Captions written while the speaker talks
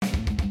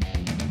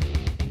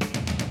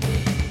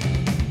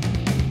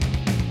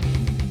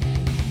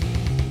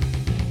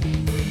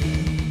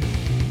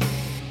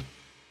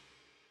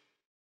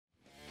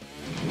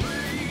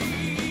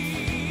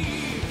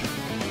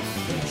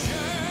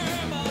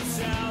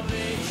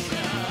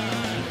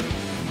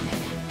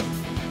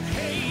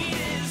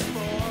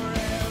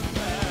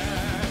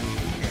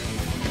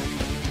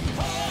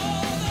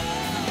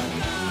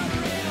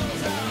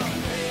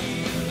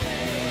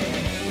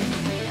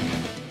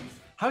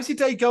How's your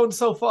day going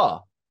so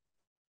far?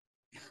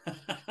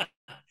 I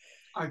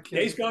can't.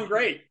 Day's going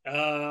great.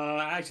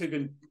 I actually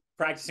been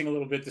practicing a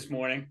little bit this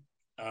morning.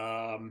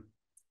 Um,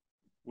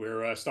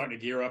 we're starting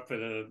to gear up for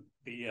the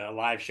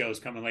live shows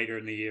coming later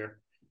in the year.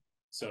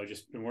 So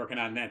just been working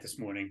on that this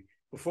morning.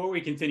 Before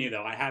we continue,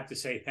 though, I have to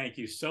say thank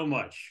you so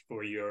much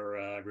for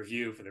your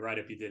review, for the write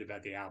up you did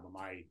about the album.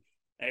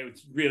 It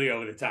was really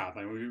over the top.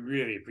 I mean, we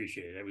really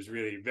appreciate it. It was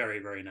really very,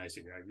 very nice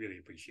of you. I really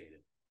appreciate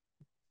it.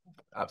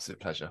 Absolute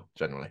pleasure,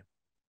 generally.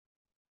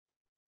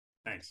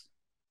 Thanks.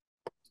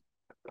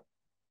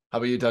 How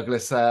about you,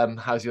 Douglas?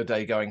 How's your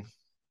day going?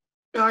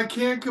 I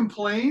can't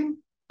complain.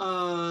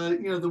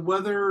 The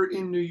weather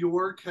in New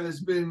York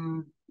has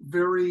been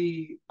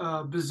very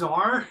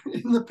bizarre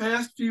in the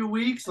past few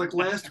weeks. Like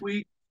last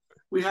week,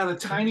 we had a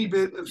tiny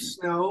bit of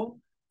snow.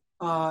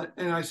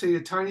 And I say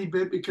a tiny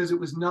bit because it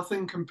was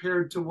nothing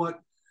compared to what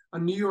a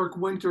New York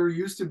winter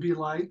used to be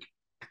like.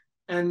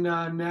 And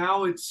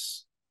now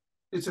it's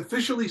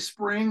officially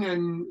spring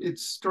and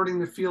it's starting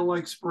to feel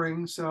like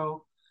spring.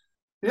 So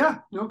yeah,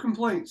 no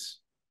complaints.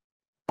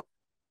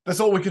 That's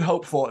all we can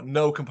hope for.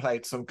 No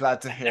complaints. I'm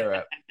glad to hear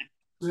it.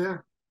 Yeah.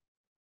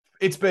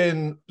 It's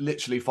been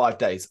literally 5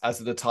 days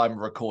as of the time of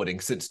recording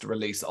since the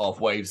release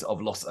of Waves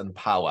of Loss and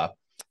Power.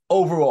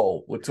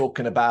 Overall, we're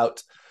talking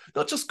about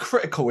not just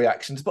critical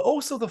reactions, but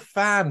also the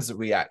fans'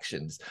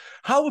 reactions.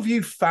 How have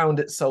you found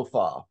it so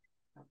far?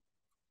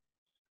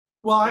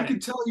 Well, I can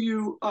tell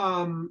you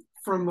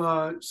from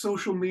a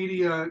social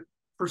media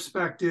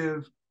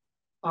perspective,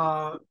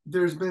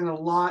 there's been a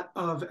lot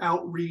of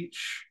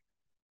outreach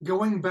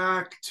going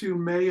back to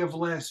May of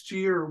last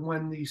year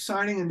when the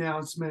signing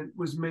announcement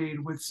was made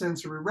with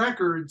Sensory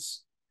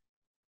Records.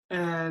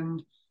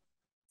 And,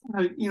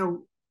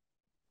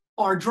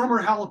 our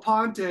drummer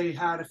Halaponte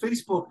had a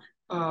Facebook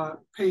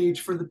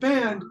page for the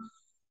band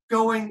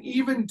going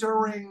even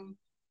during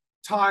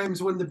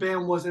times when the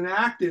band wasn't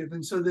active.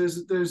 And so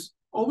there's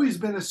always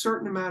been a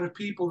certain amount of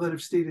people that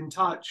have stayed in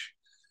touch.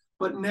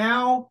 But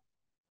now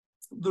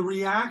the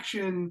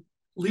reaction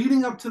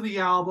leading up to the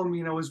album,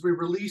 as we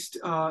released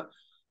a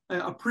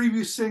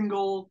previous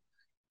single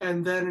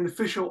and then an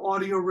official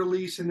audio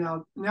release, and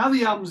now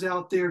the album's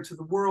out there to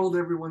the world,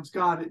 everyone's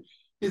got it.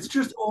 It's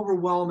just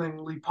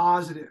overwhelmingly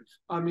positive.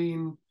 I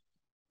mean,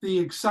 the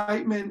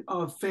excitement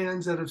of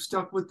fans that have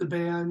stuck with the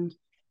band,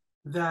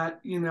 that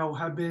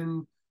have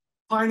been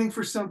pining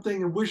for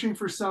something and wishing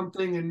for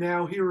something, and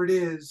now here it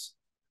is.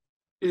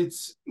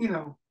 It's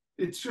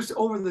just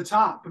over the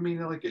top. I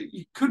mean, like,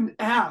 you couldn't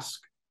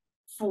ask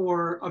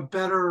for a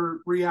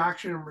better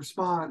reaction and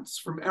response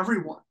from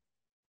everyone.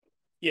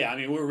 Yeah, I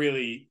mean, we're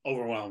really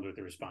overwhelmed with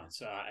the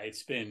response.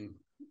 It's been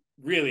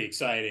really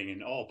exciting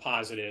and all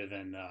positive.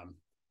 And,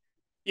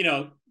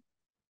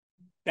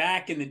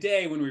 back in the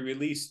day when we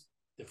released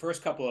the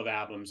first couple of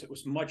albums, it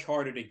was much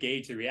harder to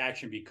gauge the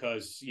reaction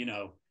because,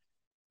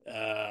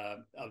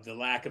 of the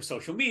lack of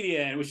social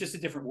media. And it was just a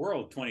different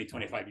world 20,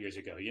 25 years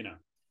ago,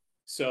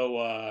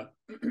 So,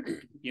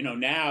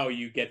 now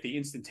you get the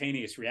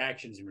instantaneous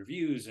reactions and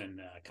reviews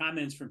and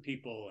comments from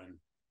people. And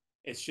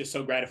it's just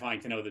so gratifying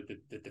to know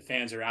that the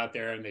fans are out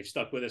there and they've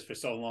stuck with us for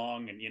so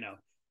long. And,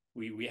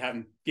 we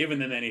haven't given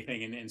them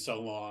anything in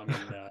so long.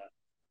 And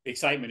the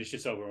excitement is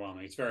just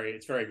overwhelming. It's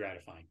very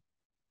gratifying.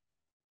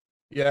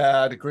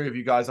 Yeah, I'd agree with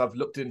you guys. I've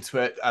looked into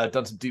it,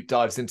 done some deep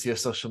dives into your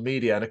social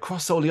media, and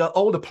across all the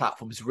older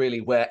platforms,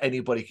 really, where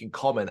anybody can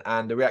comment,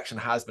 and the reaction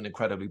has been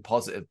incredibly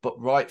positive, but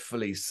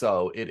rightfully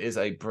so. It is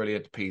a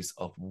brilliant piece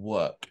of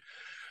work.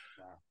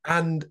 Wow.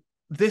 And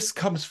this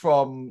comes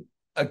from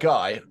a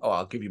guy,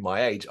 I'll give you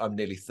my age. I'm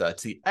nearly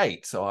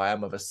 38, so I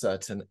am of a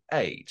certain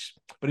age.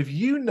 But have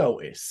you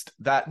noticed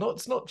that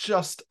it's not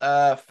just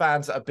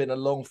fans that have been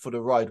along for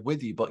the ride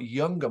with you, but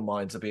younger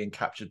minds are being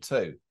captured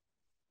too?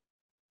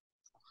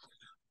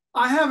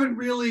 I haven't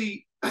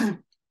really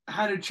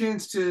had a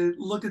chance to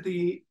look at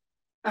the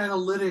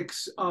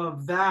analytics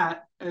of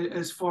that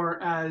as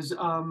far as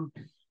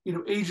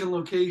age and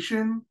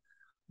location,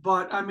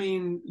 but I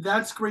mean,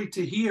 that's great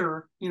to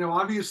hear.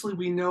 Obviously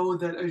we know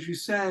that, as you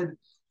said,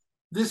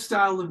 this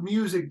style of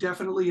music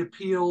definitely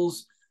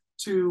appeals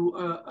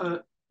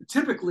to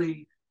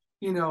typically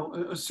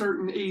a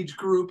certain age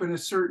group and a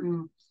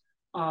certain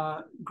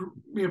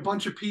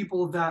bunch of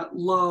people that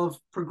love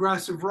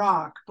progressive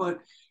rock. But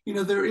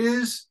there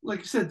is, like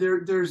I said,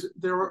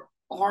 there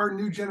are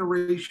new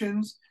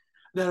generations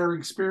that are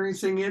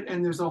experiencing it,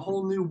 and there's a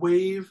whole new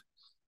wave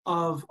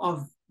of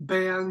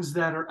bands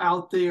that are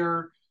out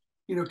there,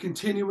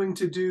 continuing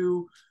to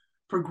do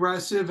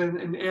progressive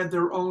and add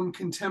their own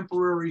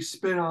contemporary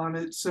spin on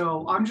it.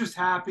 So I'm just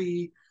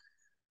happy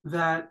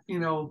that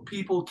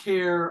people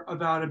care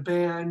about a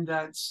band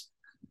that's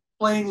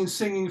playing and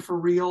singing for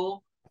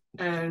real,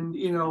 and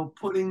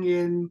putting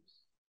in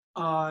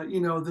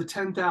the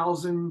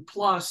 10,000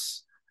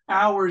 plus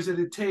hours that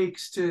it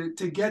takes to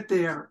get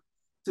there,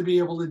 to be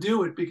able to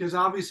do it, because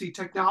obviously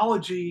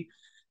technology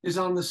is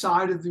on the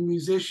side of the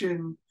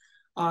musician,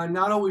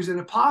 not always in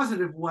a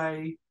positive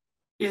way,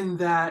 in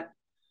that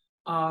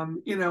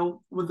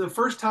with the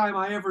first time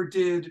I ever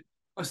did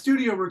a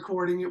studio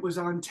recording, it was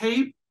on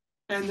tape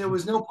and there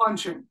was no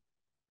punching,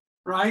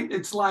 right?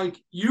 It's like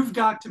you've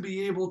got to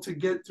be able to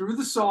get through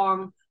the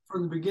song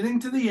from the beginning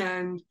to the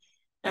end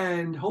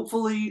and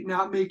hopefully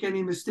not make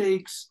any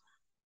mistakes.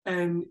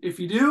 And if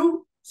you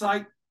do, it's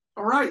like,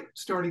 all right,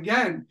 start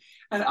again.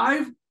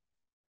 And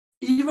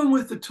even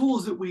with the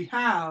tools that we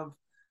have,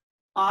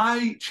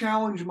 I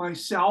challenge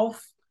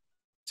myself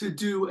to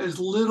do as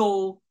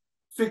little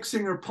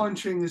fixing or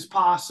punching as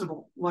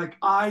possible. Like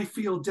I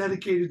feel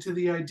dedicated to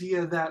the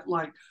idea that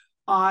like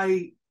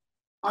I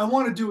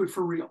want to do it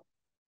for real.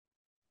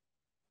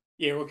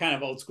 Yeah, we're kind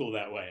of old school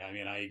that way. I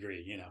mean, I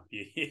agree.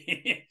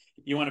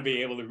 You want to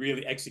be able to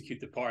really execute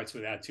the parts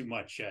without too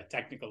much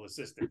technical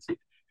assistance.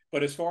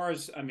 But as far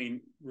as, I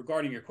mean,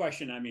 regarding your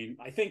question, I mean,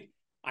 I think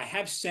I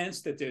have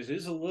sensed that there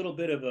is a little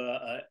bit of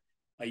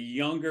a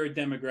younger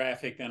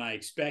demographic than I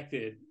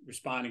expected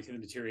responding to the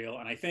material.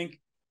 And I think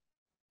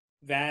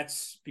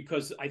that's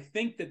because I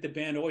think that the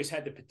band always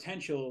had the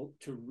potential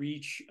to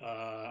reach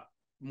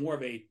more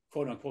of a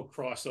quote unquote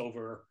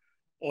crossover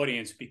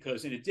audience,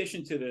 because in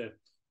addition to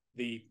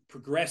the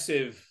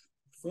progressive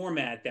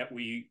format that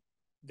we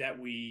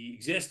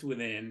exist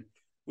within,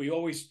 we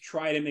always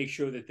try to make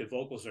sure that the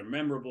vocals are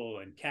memorable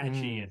and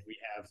catchy, and we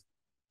have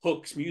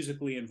hooks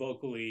musically and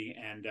vocally,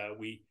 and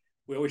we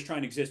always try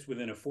and exist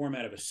within a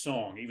format of a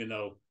song, even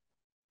though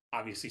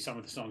obviously some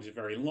of the songs are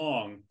very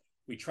long.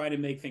 We try to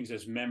make things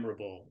as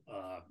memorable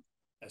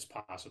as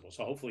possible.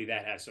 So hopefully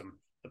that has some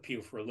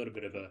appeal for a little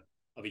bit of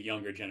a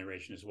younger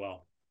generation as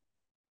well.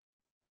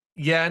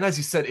 Yeah, and as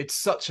you said, it's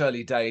such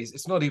early days.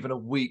 It's not even a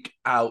week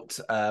out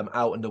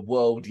in the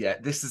world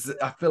yet.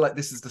 I feel like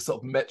this is the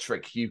sort of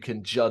metric you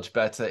can judge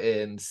better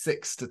in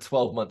 6 to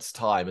 12 months'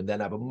 time, and then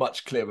have a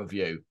much clearer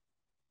view.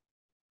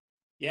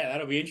 Yeah,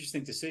 that'll be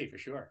interesting to see for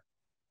sure.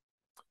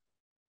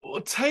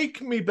 Well,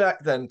 take me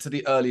back then to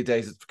the early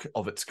days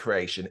of its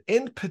creation.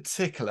 In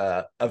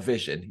particular,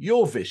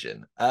 your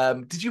vision.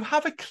 Did you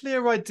have a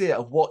clear idea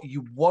of what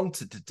you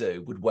wanted to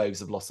do with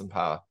Waves of Loss and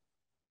Power?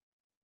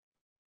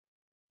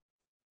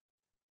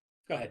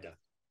 Go ahead,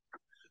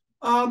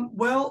 Doug.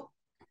 Well,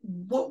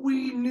 what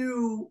we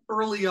knew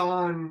early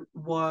on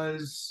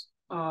was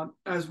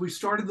as we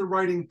started the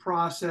writing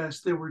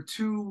process, there were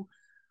two,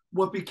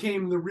 what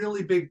became the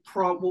really big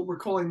what we're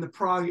calling the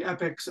prog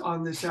epics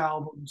on this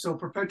album. So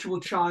Perpetual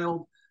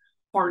Child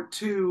Part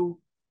 2,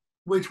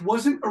 which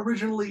wasn't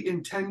originally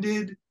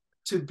intended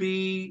to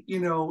be,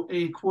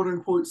 a quote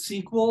unquote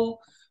sequel,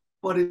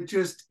 but it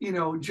just,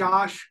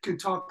 Josh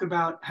could talk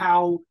about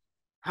how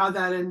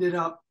that ended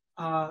up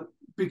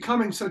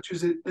becoming such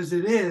as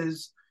it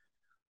is.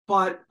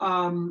 But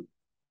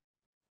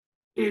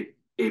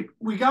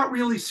we got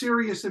really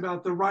serious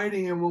about the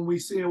writing, and when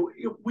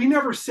we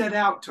never set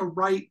out to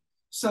write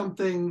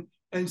something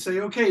and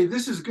say, okay,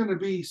 this is going to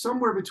be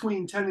somewhere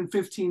between 10 and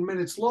 15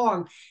 minutes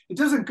long. It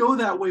doesn't go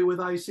that way with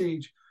Ice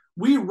Age.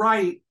 We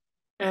write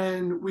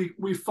and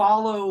we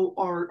follow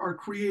our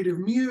creative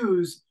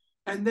muse,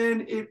 and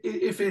then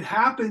if it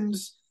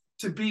happens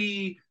to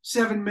be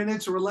 7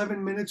 minutes or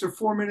 11 minutes or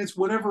 4 minutes,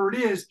 whatever it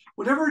is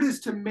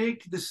to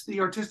make the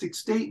artistic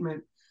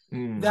statement,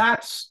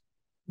 that's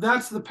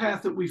the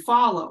path that we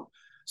follow.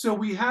 So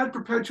we had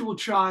Perpetual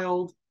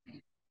Child,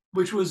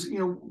 which was,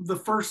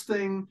 the first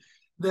thing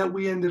that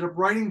we ended up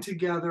writing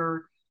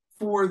together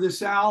for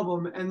this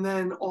album. And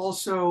then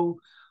also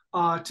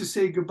To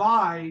Say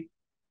Goodbye,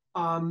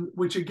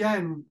 which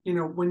again,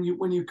 when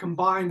you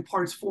combine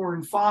parts 4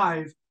 and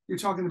 5, you're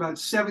talking about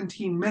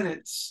 17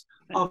 minutes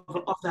of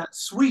that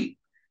suite.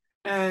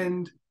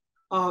 And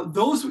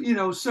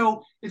those,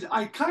 so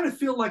I kind of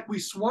feel like we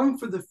swung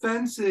for the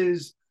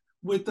fences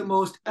with the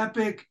most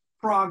epic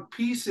prog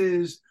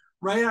pieces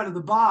right out of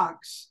the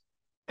box.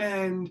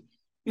 And,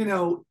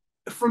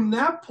 from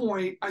that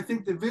point, I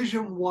think the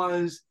vision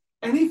was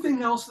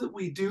anything else that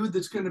we do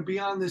that's going to be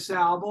on this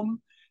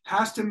album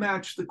has to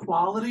match the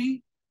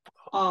quality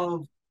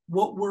of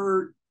what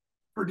we're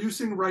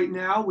producing right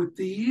now with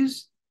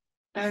these.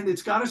 And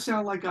it's got to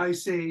sound like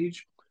Ice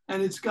Age,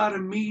 and it's got to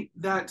meet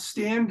that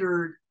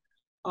standard.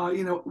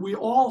 We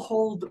all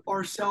hold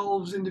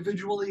ourselves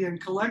individually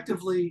and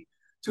collectively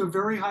to a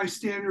very high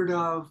standard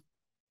of,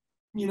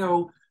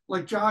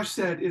 like Josh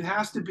said, it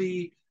has to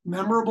be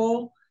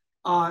memorable.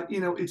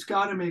 It's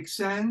got to make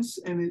sense,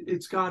 and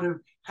it's got to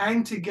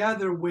hang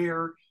together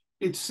where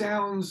it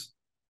sounds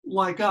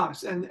like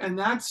us. And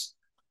that's,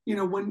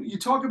 when you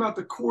talk about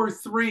the core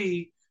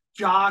three,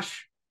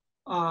 Josh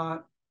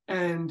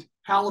and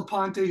Hal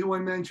Aponte, who I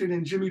mentioned,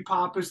 and Jimmy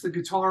Pappas, the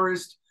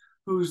guitarist,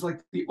 who's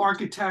like the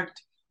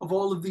architect of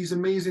all of these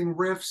amazing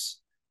riffs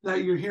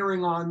that you're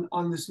hearing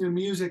on this new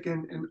music,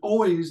 and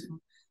always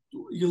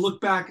you look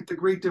back at The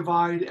Great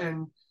Divide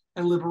and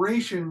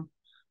Liberation.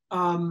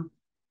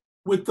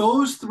 With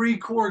those three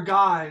core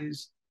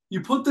guys, you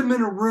put them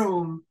in a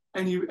room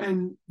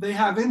and they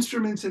have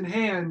instruments in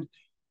hand.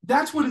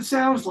 That's what it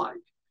sounds like.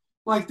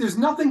 Like there's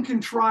nothing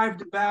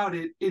contrived about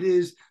it. It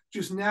is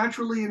just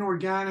naturally and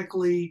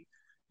organically,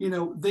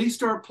 they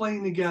start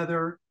playing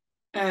together,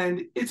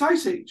 and it's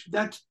Ice Age.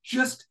 That's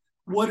just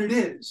what it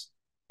is.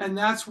 and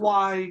that's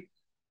why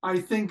I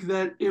think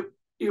that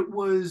it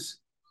was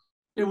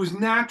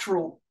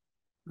natural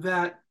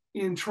that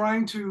in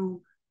trying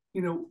to,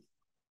 you know,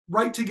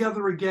 write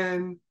together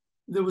again,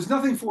 there was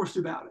nothing forced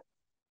about it.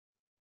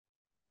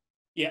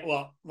 Yeah,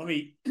 well,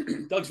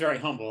 Doug's very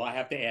humble. I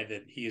have to add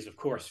that he is, of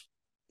course,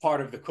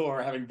 part of the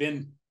core, having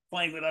been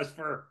playing with us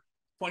for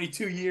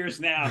 22 years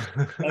now.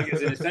 Doug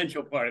is an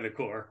essential part of the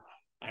core.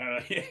 I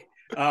don't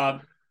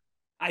know.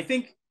 I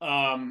think,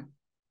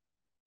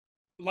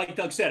 like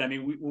Doug said, I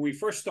mean, when we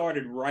first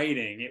started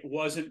writing, it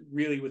wasn't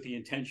really with the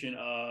intention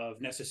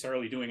of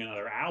necessarily doing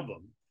another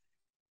album.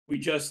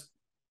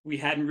 We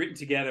hadn't written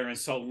together in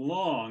so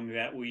long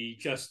that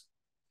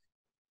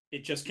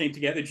it just came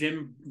together.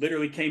 Jim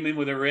literally came in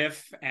with a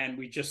riff, and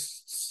we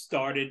just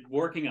started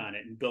working on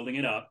it and building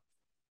it up.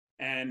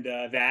 And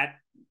that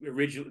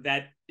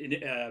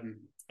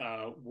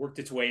worked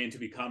its way into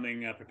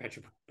becoming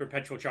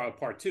Perpetual Child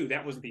Part 2.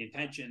 That wasn't the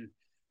intention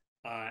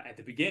at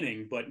the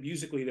beginning, but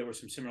musically there were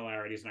some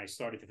similarities, and I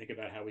started to think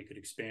about how we could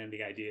expand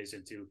the ideas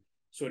into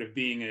sort of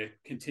being a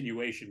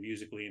continuation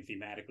musically and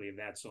thematically of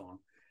that song.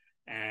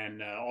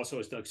 And also,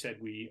 as Doug said,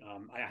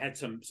 I had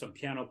some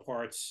piano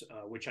parts,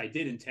 which I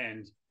did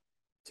intend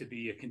to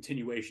be a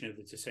continuation of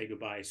the To Say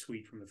Goodbye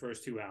suite from the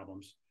first two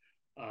albums.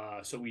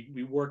 So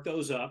we worked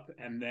those up,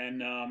 and then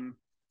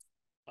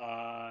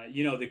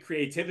the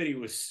creativity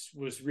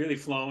was really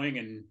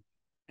flowing,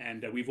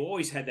 and we've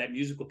always had that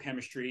musical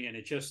chemistry, and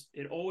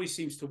it always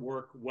seems to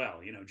work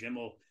well. You know, Jim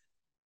will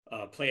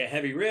play a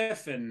heavy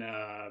riff, and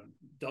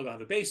Doug will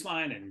have a bass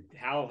line, and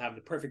Hal will have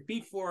the perfect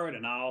beat for it,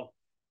 and I'll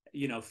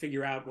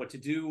figure out what to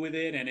do with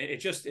it, and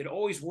it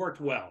always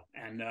worked well.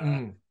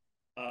 And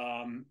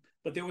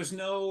but there was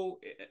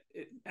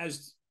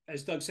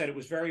as Doug said, it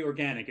was very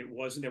organic. There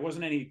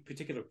wasn't any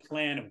particular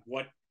plan of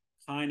what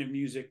kind of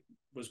music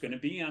was going to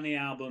be on the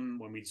album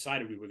when we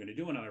decided we were going to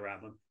do another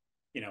album.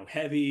 You know,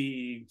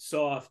 heavy,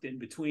 soft, in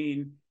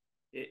between.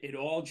 It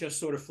all just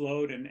sort of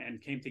flowed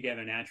and came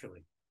together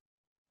naturally.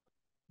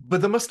 But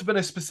there must have been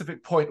a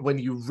specific point when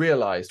you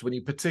realized, when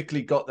you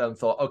particularly got there and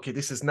thought, okay,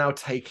 this is now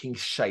taking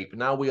shape.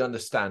 Now we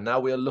understand.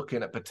 Now we are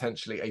looking at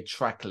potentially a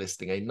track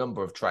listing, a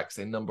number of tracks,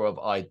 a number of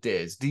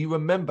ideas. Do you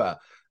remember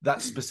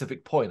that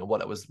specific point or what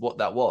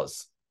that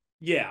was?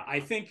 Yeah, I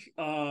think,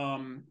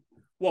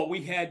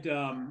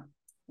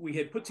 we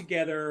had put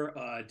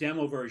together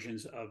demo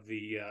versions of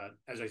the,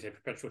 as I said,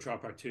 Perpetual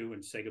Child Part 2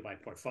 and Say Goodbye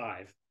Part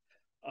 5,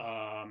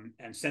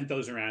 and sent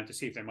those around to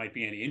see if there might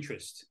be any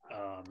interest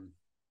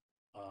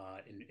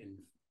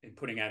in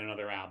putting out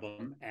another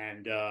album.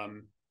 And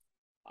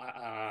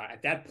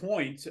at that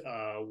point,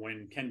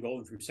 when Ken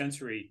Golden from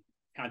Sensory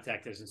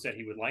contacted us and said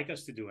he would like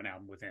us to do an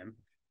album with him,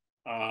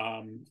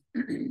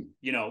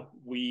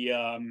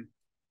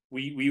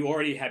 we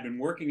already had been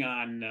working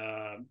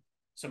on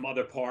some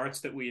other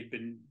parts that we had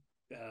been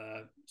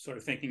sort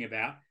of thinking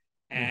about.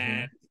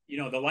 And,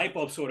 the light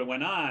bulb sort of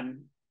went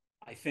on,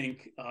 I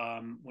think,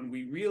 when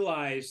we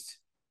realized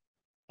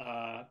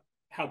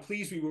how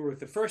pleased we were with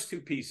the first two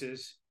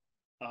pieces.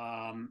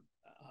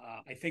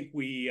 I think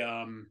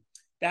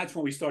that's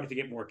when we started to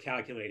get more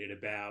calculated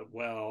about,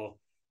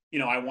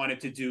 I wanted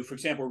to do, for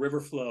example, River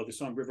Flow. The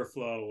song River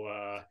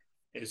Flow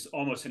is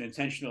almost an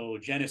intentional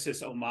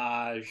Genesis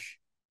homage,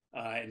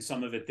 and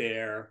some of it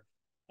there.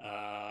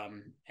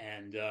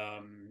 And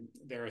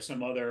there are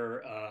some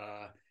other,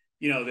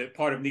 the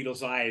part of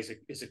Needle's Eye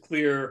is a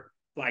clear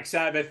Black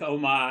Sabbath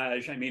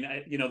homage. I mean,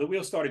 the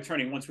wheels started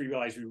turning once we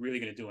realized we were really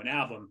going to do an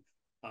album.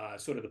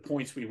 Sort of the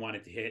points we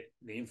wanted to hit,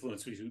 the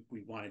influences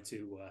we wanted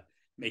to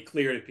make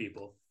clear to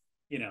people,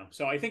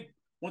 So I think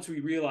once we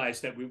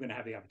realized that we were going to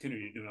have the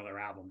opportunity to do another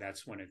album,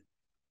 that's when it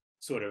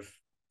sort of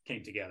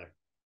came together.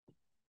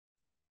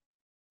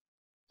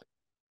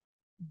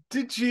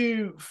 Did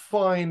you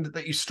find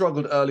that you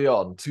struggled early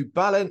on to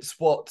balance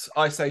what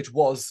Ice Age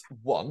was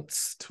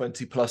once,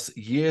 20 plus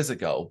years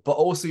ago, but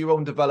also your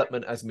own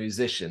development as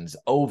musicians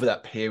over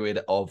that period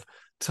of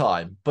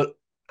time,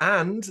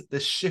 and the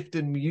shift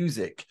in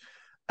music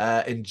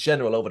in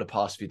general over the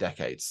past few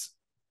decades?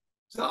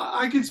 So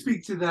I can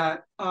speak to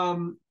that.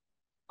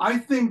 I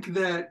think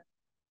that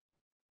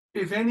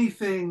if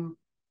anything,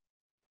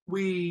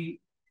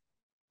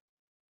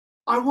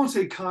 I won't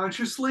say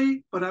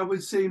consciously, but I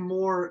would say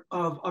more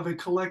of a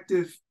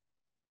collective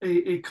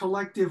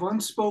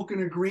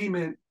unspoken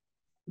agreement.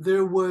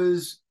 There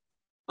was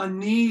a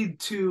need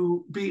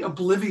to be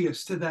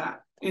oblivious to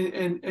that.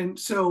 And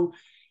so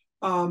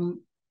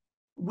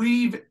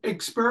we've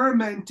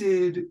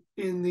experimented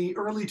in the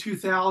early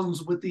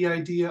 2000s with the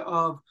idea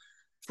of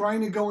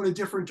trying to go in a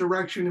different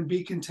direction and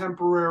be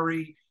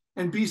contemporary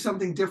and be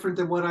something different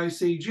than what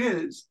Ice Age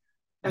is.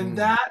 And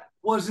that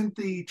wasn't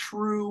the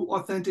true,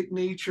 authentic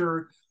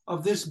nature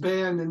of this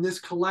band and this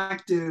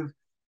collective.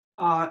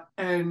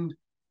 And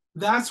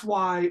that's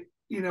why,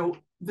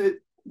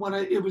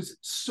 it was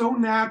so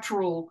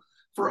natural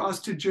for us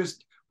to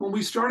just, when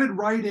we started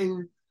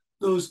writing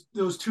those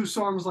two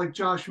songs like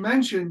Josh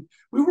mentioned,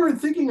 we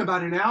weren't thinking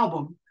about an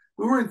album.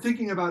 We weren't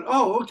thinking about,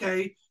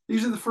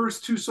 these are the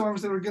first two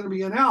songs that are going to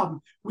be an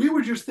album. We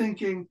were just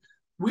thinking,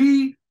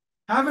 we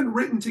haven't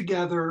written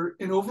together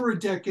in over a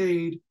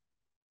decade.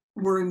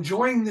 We're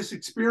enjoying this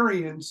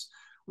experience.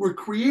 We're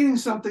creating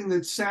something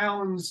that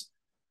sounds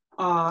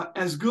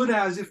as good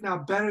as, if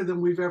not better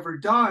than we've ever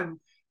done.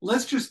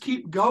 Let's just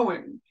keep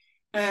going.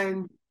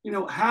 And, you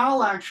know,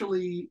 Hal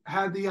actually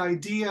had the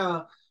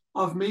idea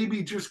of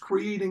maybe just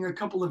creating a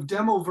couple of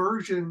demo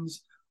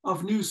versions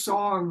of new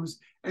songs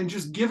and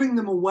just giving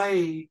them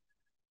away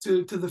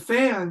to the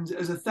fans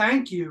as a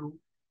thank you.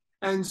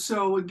 And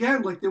so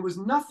again, like there was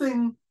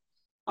nothing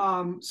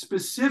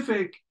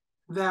specific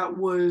that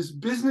was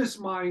business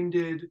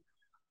minded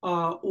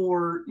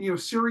or, you know,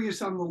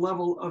 serious on the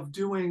level of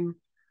doing,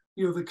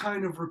 you know, the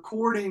kind of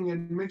recording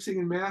and mixing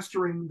and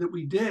mastering that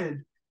we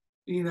did.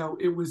 You know,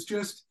 it was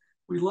just,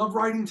 we love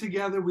writing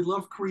together, we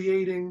love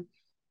creating.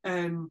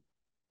 And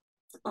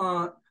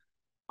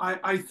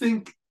I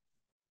think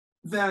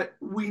that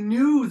we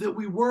knew that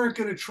we weren't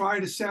going to try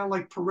to sound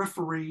like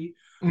Periphery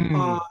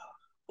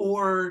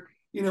or,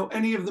 you know,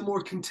 any of the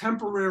more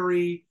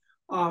contemporary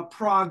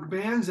prog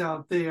bands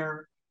out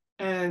there.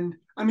 And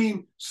I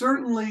mean,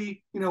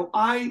 certainly, you know,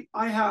 I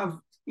have,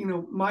 you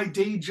know, my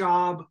day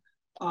job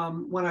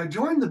when I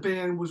joined the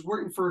band was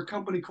working for a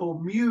company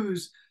called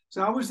Muse.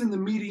 So I was in the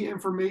media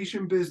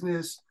information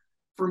business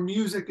for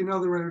music and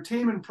other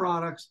entertainment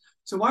products.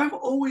 So I've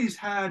always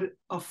had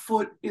a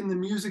foot in the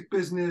music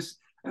business,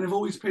 and I've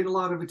always paid a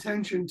lot of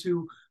attention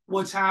to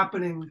what's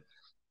happening.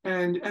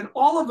 And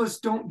all of us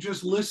don't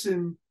just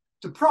listen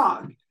to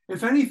prog.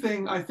 If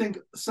anything, I think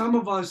some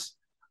of us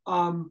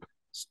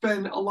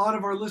spend a lot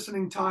of our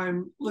listening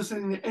time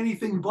listening to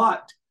anything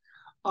but.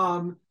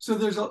 So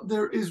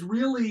there is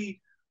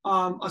really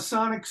a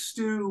sonic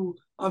stew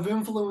of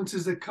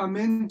influences that come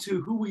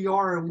into who we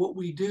are and what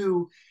we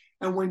do.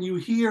 And when you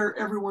hear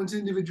everyone's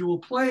individual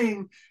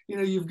playing, you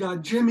know, you've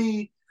got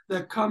Jimmy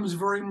that comes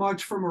very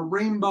much from a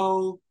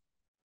Rainbow,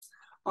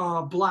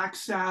 Black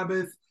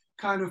Sabbath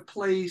kind of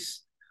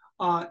place,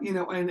 you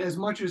know, and as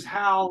much as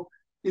Hal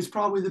is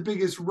probably the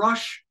biggest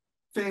Rush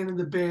fan in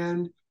the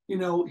band, you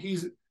know,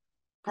 he's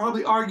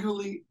probably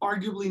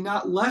arguably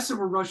not less of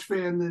a Rush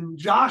fan than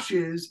Josh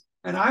is,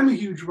 and I'm a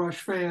huge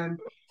Rush fan.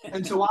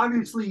 And so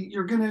obviously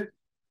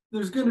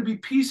there's gonna be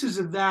pieces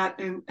of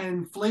that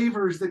and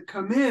flavors that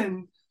come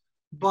in.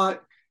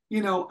 But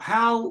you know,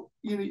 Hal,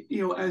 you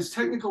know, as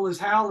technical as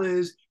Hal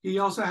is, he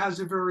also has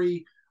a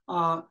very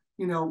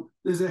you know,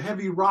 there's a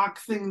heavy rock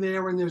thing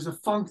there and there's a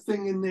funk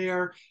thing in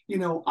there. You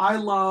know, I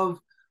love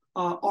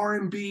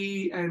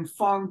R&B and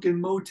funk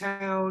and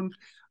Motown.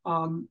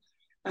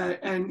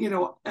 And you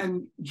know,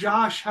 and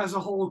Josh has a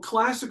whole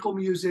classical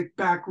music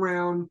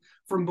background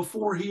from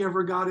before he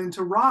ever got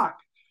into rock.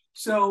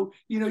 So,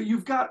 you know,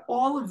 you've got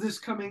all of this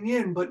coming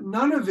in, but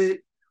none of it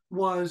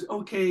was,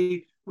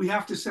 okay, we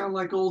have to sound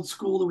like old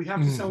school, or we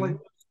have to sound like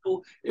old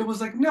school. It was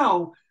like,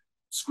 no,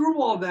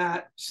 screw all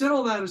that, set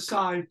all that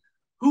aside.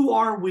 Who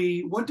are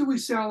we? What do we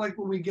sound like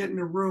when we get in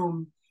a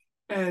room?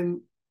 And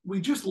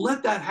we just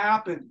let that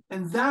happen.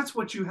 And that's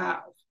what you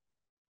have.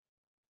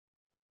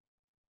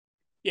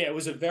 Yeah, it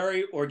was a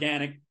very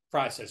organic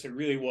process. It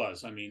really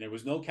was. I mean, there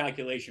was no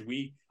calculation.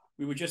 We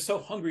were just so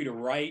hungry to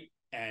write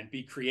and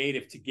be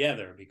creative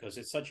together because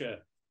it's such a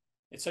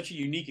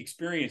unique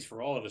experience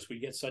for all of us. We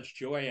get such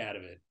joy out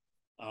of it.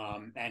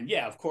 And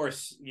yeah, of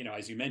course, you know,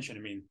 as you mentioned,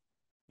 I mean,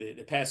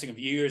 the passing of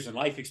years and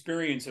life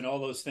experience and all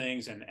those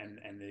things and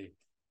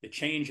the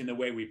change in the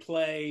way we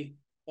play,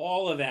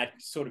 all of that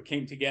sort of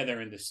came together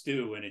in the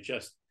stew, and it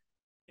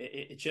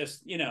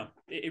just, you know,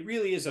 it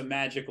really is a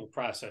magical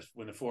process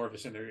when the four of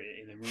us in the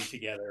room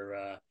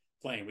together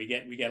playing. We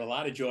get a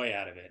lot of joy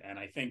out of it, and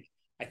I think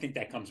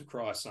that comes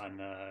across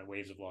on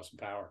Waves of Loss and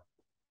Power.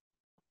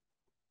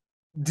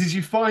 Did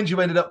you find you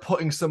ended up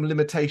putting some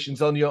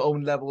limitations on your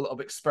own level of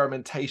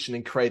experimentation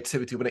and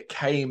creativity when it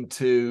came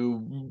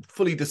to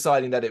fully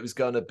deciding that it was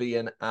going to be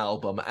an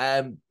album?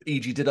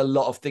 E.g., did a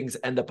lot of things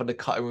end up on the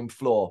cutting room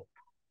floor?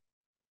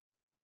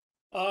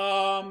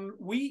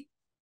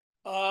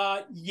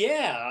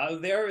 Yeah,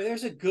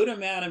 there's a good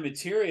amount of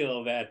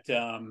material that,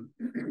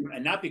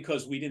 and not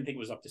because we didn't think it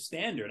was up to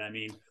standard. I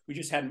mean, we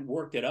just hadn't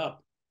worked it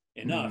up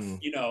enough.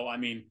 You know, I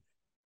mean,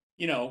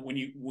 you know, when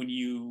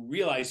you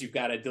realize you've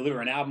got to deliver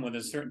an album within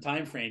a certain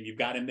time frame, you've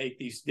got to make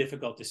these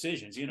difficult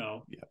decisions. You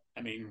know,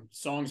 I mean,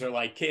 songs are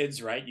like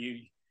kids, right?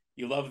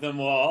 You love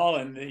them all,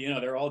 and you know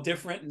they're all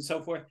different and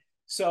so forth.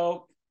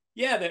 So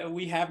yeah,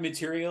 we have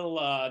material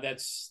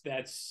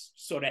that's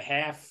sort of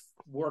half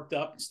worked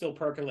up and still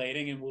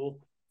percolating, and we'll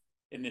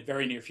in the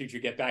very near future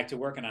get back to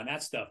working on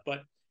that stuff.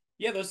 But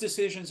yeah, those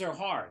decisions are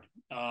hard.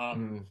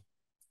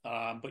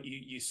 But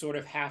you sort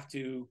of have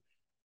to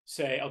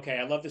say, okay,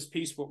 I love this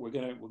piece, but we're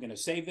gonna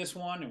save this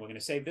one, and we're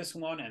gonna save this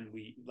one, and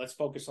let's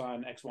focus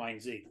on X, Y,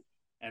 and Z.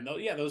 And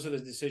those are the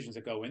decisions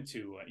that go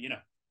into you know,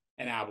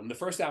 an album. The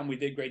first album we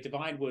did, Great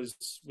Divide,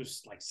 was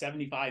like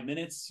 75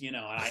 minutes. You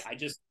know, and I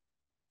just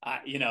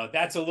you know,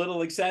 that's a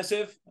little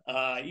excessive.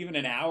 Even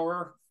an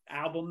hour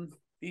album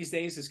these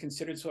days is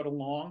considered sort of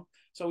long.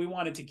 So we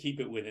wanted to keep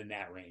it within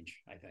that range,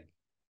 I think.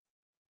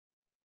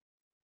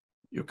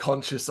 You're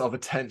conscious of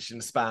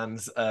attention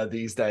spans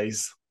these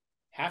days.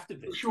 Have to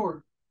be.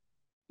 Sure.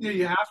 Yeah,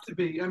 you have to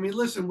be. I mean,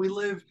 listen, we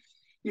live,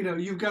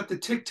 you've got the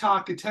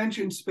TikTok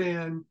attention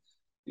span,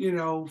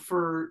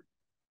 for,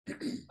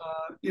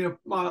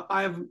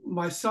 I have,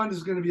 my son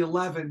is going to be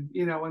 11,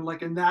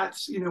 and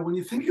that's, when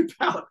you think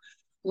about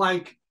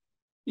like,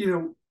 you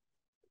know,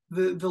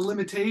 the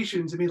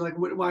limitations. I mean, like,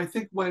 I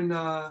think when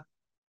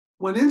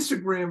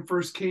Instagram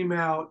first came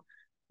out,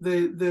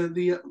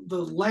 the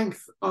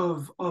length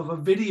of a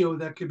video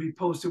that could be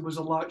posted was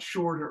a lot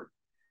shorter.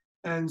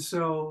 And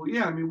so,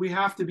 yeah, I mean, we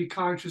have to be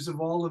conscious of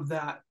all of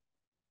that.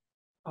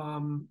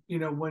 When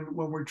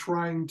we're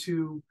trying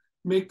to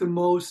make the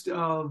most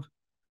of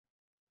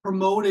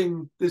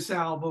promoting this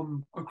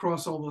album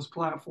across all those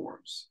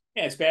platforms.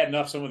 Yeah, it's bad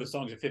enough some of the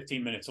songs are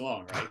 15 minutes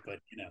long, right? But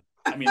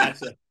I mean,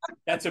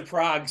 that's a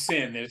prog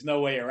sin. There's no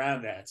way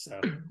around that.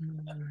 So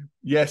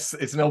yes,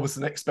 it's almost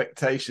an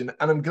expectation.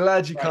 And I'm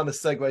glad you right. kind of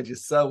segued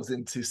yourselves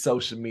into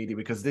social media,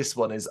 because this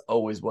one is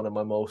always one of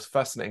my most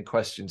fascinating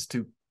questions,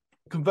 to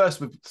converse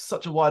with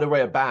such a wide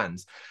array of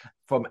bands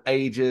from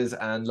ages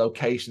and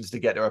locations to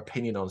get their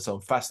opinion on. So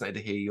I'm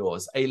fascinated to hear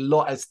yours. A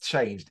lot has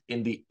changed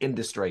in the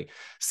industry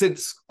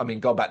since,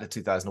 go back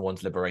to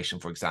 2001's Liberation,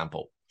 for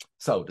example.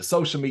 So the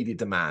social media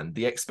demand,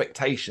 the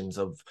expectations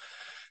of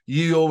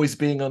you always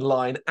being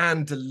online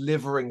and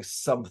delivering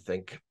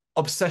something,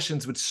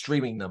 obsessions with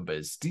streaming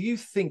numbers. Do you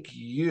think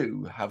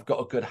you have got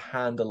a good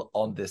handle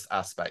on this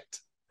aspect?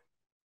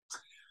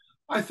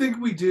 I think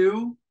we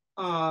do.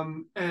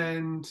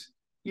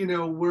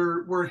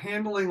 We're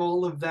handling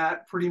all of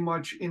that pretty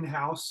much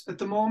in-house at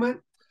the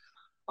moment.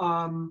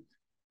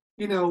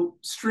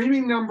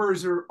 Streaming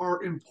numbers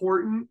are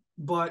important,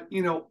 but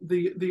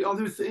the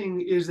other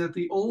thing is that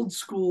the old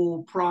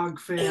school prog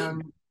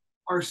fan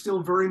are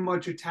still very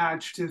much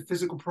attached to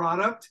physical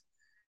product.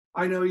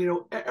 I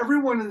know,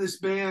 everyone in this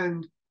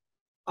band,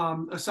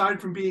 aside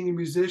from being a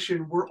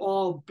musician, we're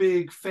all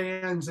big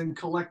fans and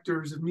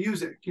collectors of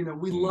music.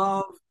 We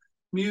love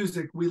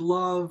music. We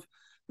love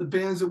the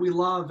bands that we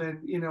love. And,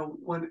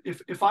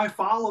 if I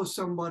follow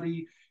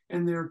somebody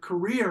in their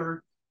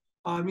career,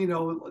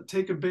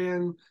 take a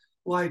band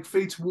like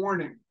Fate's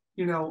Warning,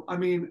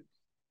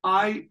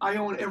 I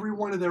own every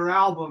one of their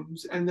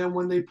albums. And then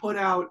when they put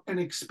out an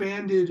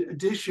expanded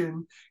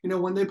edition,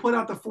 when they put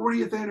out the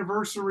 40th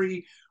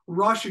anniversary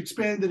Rush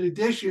expanded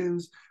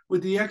editions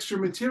with the extra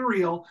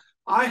material,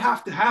 I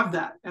have to have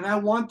that and I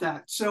want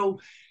that. So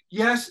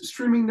yes,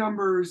 streaming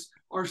numbers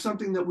are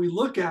something that we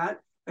look at,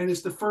 and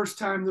it's the first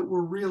time that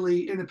we're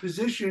really in a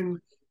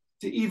position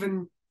to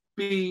even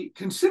be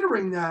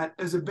considering that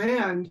as a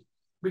band,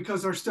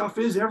 because our stuff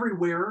is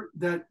everywhere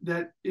that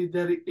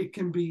it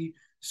can be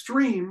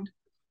streamed.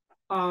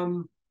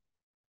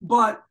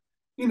 But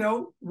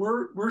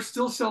we're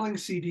still selling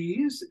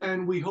CDs,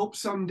 and we hope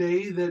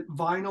someday that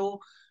vinyl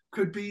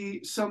could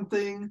be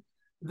something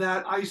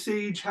that Ice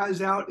Age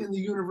has out in the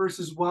universe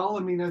as well.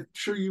 I mean, I'm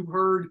sure you've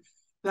heard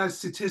that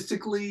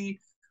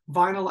statistically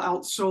vinyl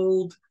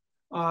outsold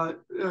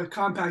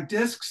compact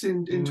discs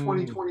in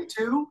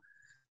 2022.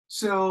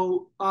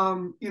 So,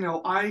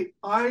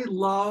 I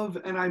love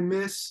and I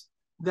miss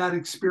that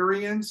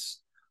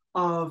experience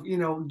of,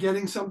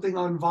 getting something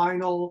on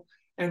vinyl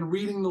and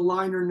reading the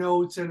liner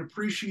notes and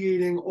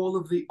appreciating all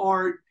of the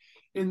art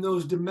in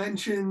those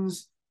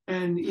dimensions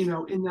and,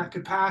 in that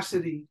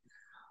capacity.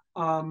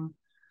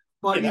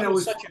 But, yeah, that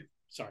was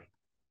sorry.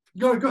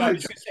 Go ahead. I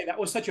was going to say that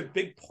was such a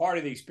big part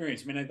of the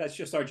experience. I mean, that's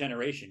just our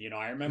generation.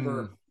 I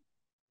remember,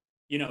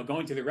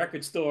 going to the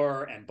record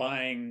store and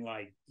buying,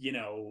 like,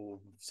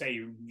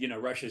 say,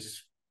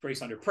 Rush's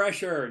Grace Under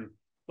Pressure, and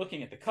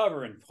looking at the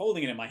cover and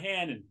holding it in my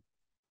hand and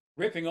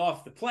ripping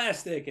off the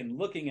plastic and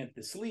looking at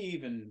the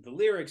sleeve and the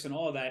lyrics and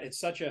all of that. It's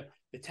the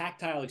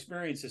tactile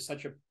experience is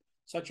such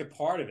a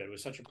part of it. It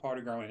was such a part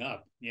of growing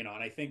up, and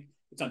I think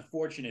it's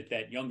unfortunate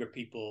that younger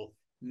people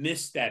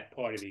miss that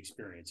part of the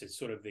experience. It's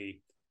sort of the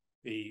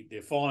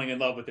falling in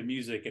love with the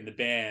music and the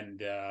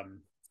band.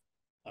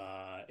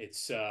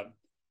 It's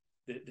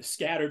the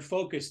scattered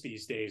focus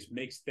these days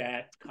makes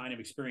that kind of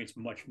experience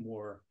much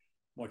more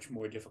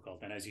difficult.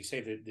 And as you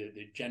say,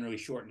 the generally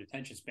shortened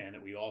attention span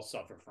that we all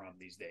suffer from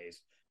these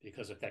days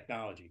because of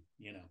technology.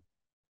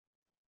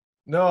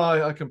 No,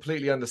 I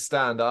completely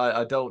understand.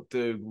 I don't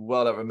do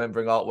well at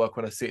remembering artwork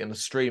when I see it in the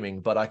streaming,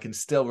 but I can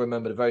still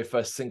remember the very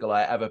first single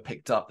I ever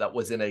picked up that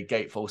was in a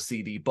gatefold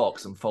CD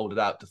box and folded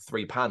out to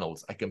 3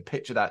 panels. I can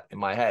picture that in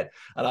my head,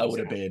 and I would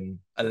have been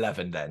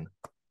 11 then.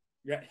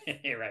 Yeah,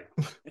 right.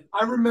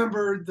 I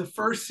remember the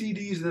first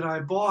CDs that I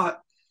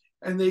bought,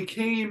 and they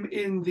came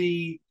in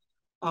the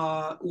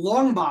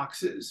long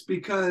boxes,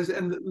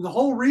 and the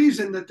whole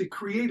reason that they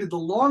created the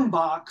long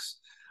box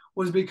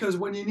was because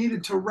when you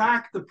needed to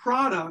rack the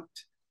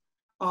product,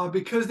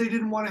 because they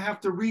didn't want to have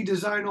to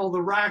redesign all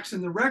the racks in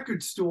the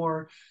record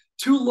store,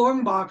 2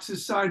 long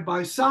boxes side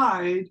by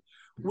side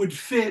would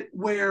fit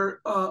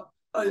where a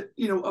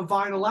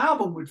vinyl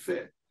album would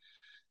fit.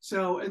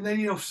 So, and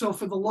then, so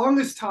for the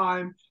longest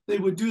time, they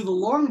would do the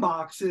long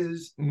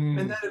boxes, and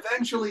then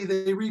eventually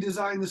they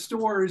redesigned the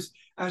stores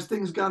as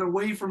things got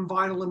away from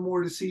vinyl and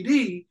more to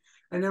CD.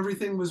 and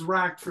everything was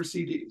racked for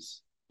CDs.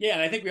 Yeah,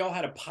 and I think we all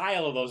had a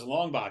pile of those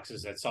long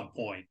boxes at some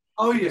point.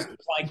 Oh Because yeah, it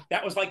was like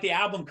that was like the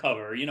album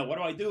cover. You know, what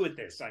do I do with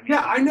this? I mean,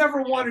 yeah. I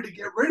never wanted to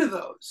get rid of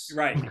those.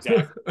 right,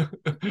 exactly.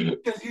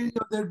 Because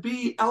there'd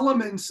be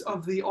elements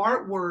of the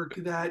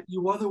artwork that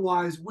you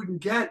otherwise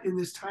wouldn't get in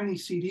this tiny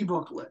CD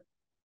booklet.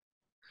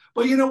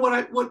 But you know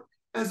what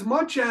as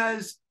much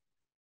as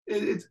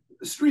it's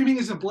streaming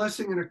is a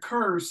blessing and a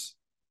curse,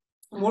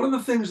 one of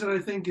the things that I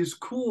think is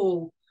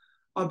cool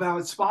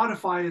about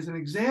Spotify as an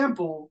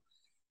example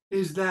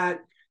is that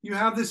you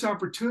have this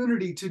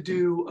opportunity to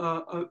do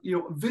a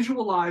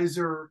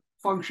visualizer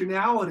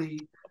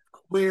functionality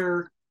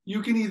where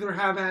you can either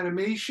have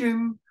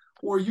animation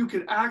or you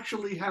could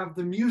actually have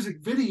the music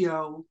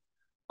video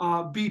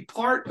be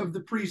part of the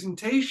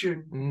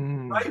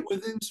presentation right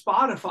within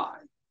Spotify.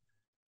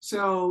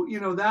 So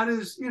that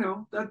is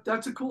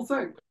that's a cool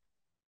thing.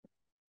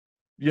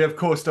 Yeah, of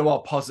course, there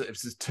are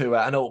positives to it.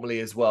 And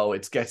ultimately, as well,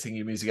 it's getting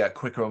your music out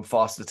quicker and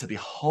faster to the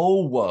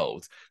whole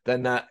world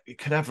than that you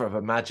could ever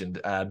have imagined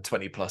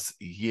 20 plus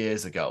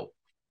years ago.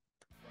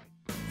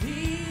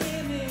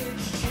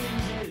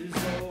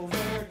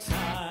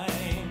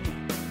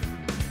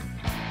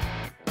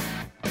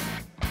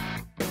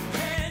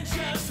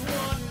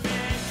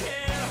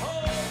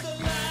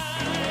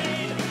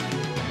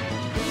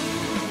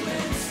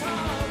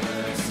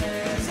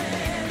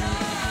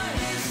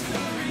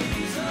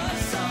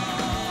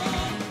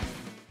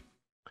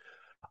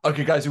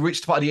 Okay, guys, we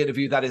reached the part of the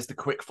interview. That is the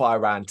quick fire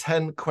round.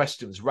 10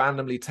 questions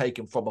randomly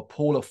taken from a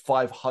pool of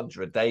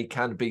 500. They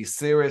can be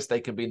serious.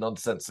 They can be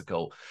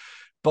nonsensical.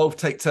 Both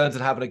take turns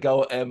at having a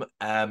go at him.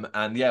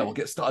 And yeah, we'll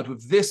get started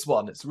with this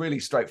one. It's really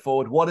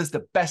straightforward. What is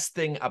the best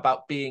thing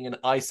about being an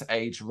Ice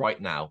Age right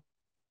now?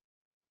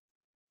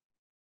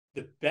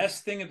 The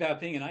best thing about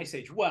being an Ice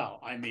Age? Well,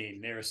 I mean,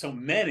 there are so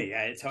many.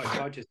 It's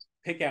hard to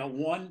pick out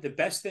one. The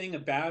best thing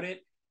about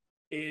it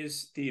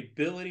is the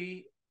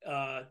ability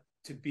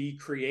to be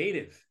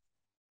creative,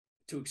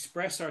 to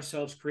express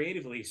ourselves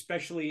creatively,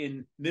 especially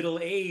in middle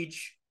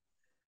age.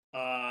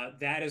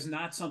 That is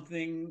not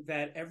something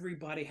that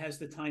everybody has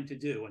the time to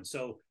do. And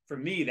so for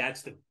me,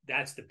 that's the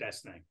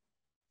best thing.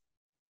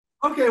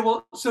 Okay,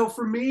 well, so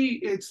for me,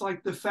 it's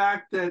like the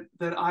fact that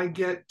I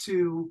get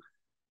to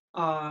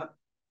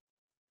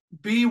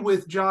be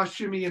with Josh,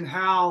 Jimmy, and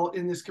Hal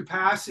in this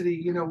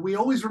capacity. We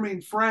always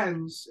remain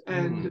friends,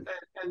 and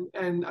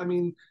I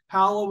mean,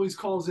 Hal always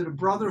calls it a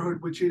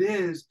brotherhood, which it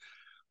is.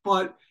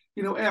 But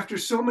after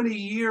so many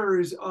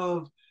years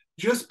of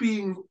just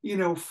being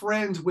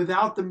friends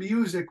without the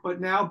music, but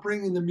now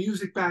bringing the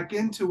music back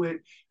into it,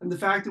 and the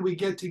fact that we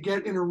get to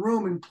get in a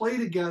room and play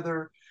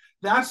together,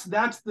 that's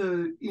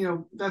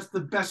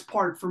the best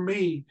part for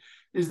me,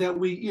 is that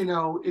we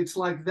it's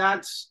like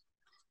that's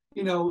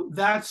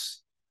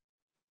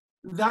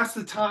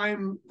the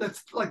time,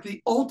 that's like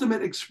the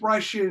ultimate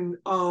expression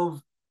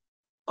of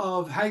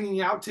hanging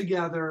out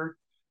together,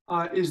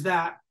 is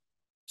that.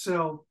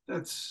 So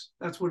that's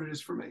what it is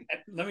for me.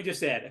 Let me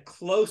just add, a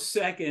close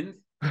second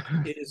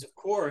is, of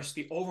course,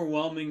 the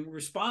overwhelming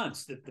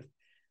response that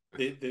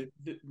the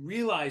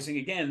realizing,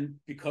 again,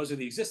 because of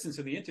the existence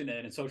of the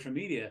internet and social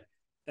media,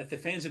 that the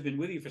fans have been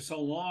with you for so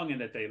long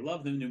and that they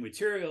love the new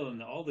material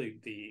and all the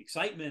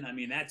excitement. I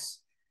mean,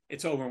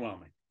 it's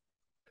overwhelming.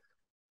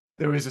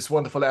 There is this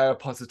wonderful air of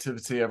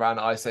positivity around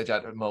Ice Age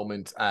at the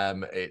moment.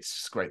 It's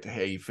just great to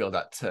hear you feel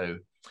that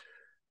too.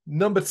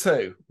 Number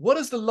 2, what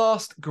is the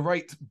last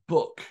great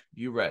book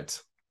you read?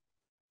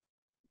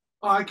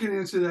 I can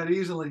answer that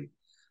easily.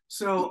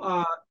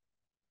 So,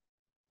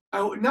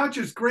 not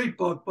just great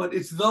book, but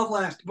it's the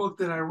last book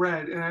that I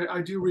read, and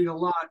I do read a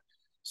lot.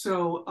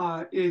 So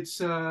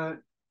it's Leave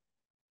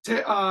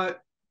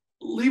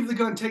the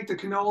Gun, Take the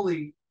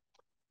Cannoli.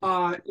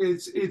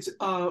 It's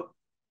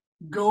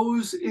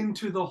goes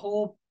into the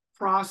whole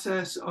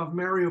process of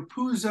Mario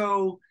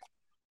Puzo,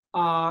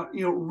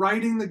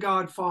 writing The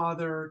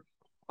Godfather,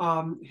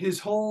 his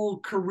whole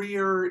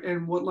career,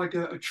 and what, like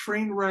a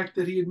train wreck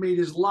that he had made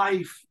his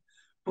life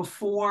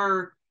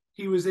before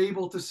he was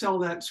able to sell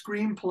that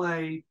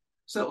screenplay,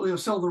 sell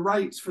the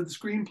rights for the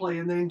screenplay,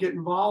 and then get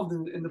involved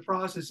in the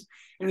process.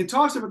 And it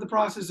talks about the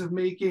process of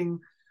making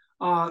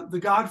the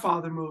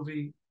Godfather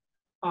movie,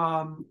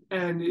 and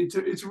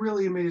it's a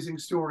really amazing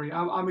story.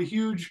 I'm a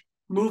huge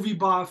movie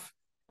buff,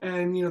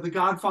 and The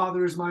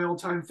Godfather is my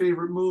all-time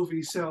favorite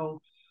movie.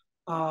 So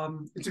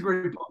it's a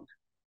great book.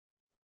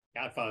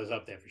 Godfather's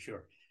up there for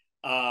sure.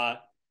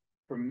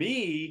 For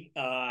me,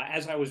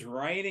 as I was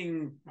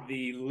writing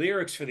the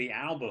lyrics for the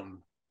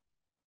album,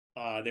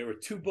 there were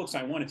 2 books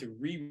I wanted to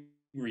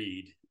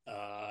reread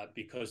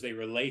because they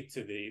relate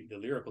to the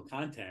lyrical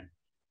content.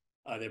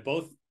 They're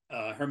both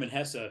Hermann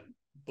Hesse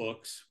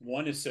books.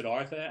 One is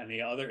Siddhartha and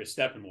the other is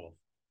Steppenwolf.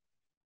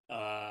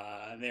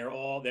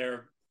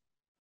 They're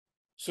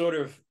sort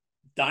of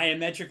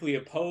diametrically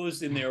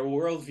opposed in their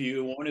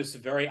worldview. One is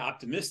very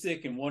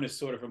optimistic and one is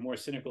sort of a more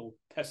cynical,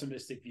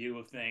 pessimistic view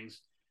of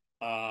things.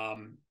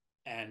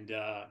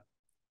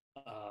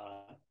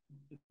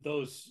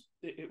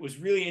 It was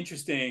really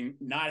interesting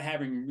not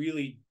having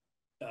really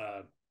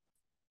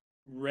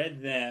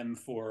read them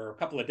for a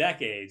couple of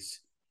decades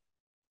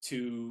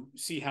to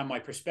see how my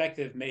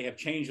perspective may have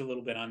changed a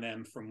little bit on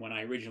them from when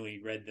I originally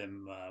read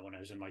them when I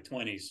was in my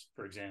 20s,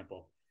 for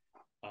example.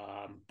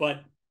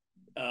 But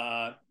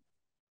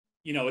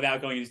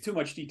without going into too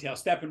much detail,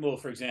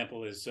 Steppenwolf, for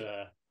example, is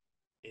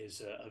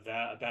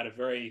about a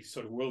very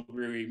sort of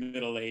world-weary,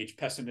 middle-aged,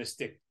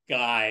 pessimistic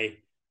guy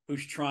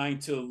who's trying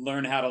to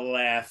learn how to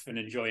laugh and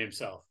enjoy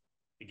himself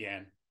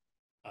again.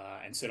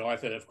 And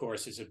Siddhartha, of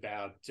course, is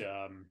about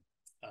the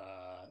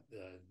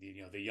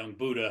young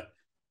Buddha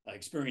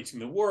experiencing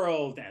the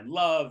world and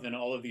love and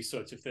all of these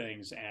sorts of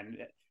things. And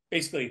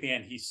basically, at the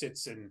end, he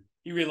sits and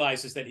he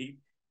realizes that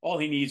all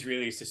he needs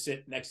really is to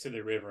sit next to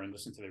the river and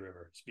listen to the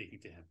river speaking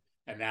to him.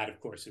 And that,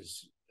 of course,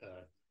 is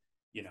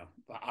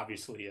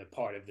obviously a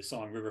part of the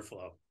song River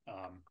Flow.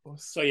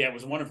 So yeah, it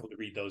was wonderful to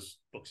read those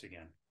books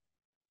again.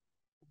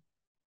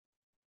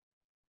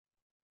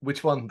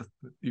 Which one?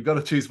 You've got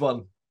to choose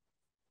one.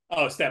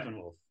 Oh,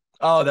 Steppenwolf.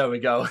 Oh, there we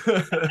go.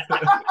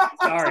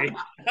 Sorry.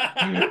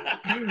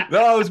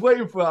 No, I was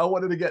waiting for it. I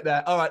wanted to get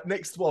there. All right,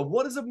 next one.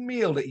 What is a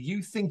meal that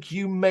you think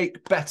you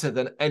make better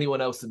than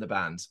anyone else in the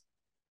band?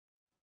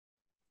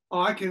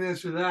 Oh, I can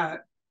answer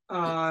that.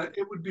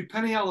 It would be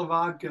penne alla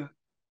vodka.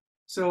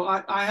 So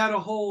I had a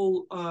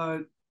whole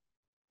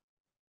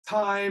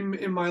time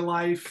in my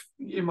life,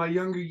 in my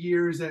younger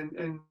years,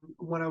 and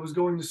when I was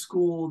going to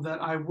school,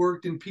 that I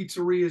worked in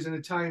pizzerias and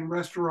Italian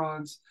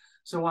restaurants.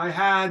 So I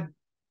had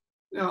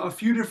a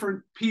few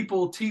different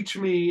people teach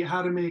me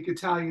how to make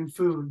Italian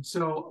food.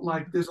 So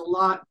like, there's a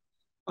lot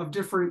of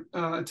different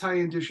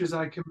Italian dishes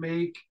I can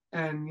make,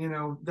 and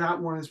that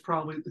one is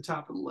probably at the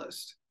top of the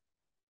list.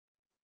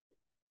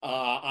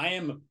 I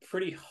am a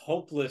pretty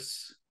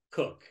hopeless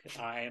cook.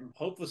 I am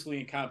hopelessly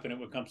incompetent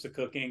when it comes to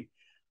cooking.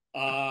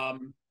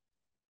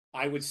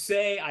 I would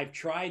say I've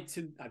tried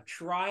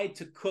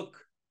to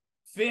cook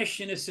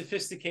fish in a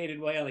sophisticated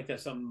way, like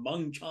some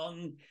mung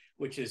chung,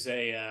 which is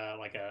a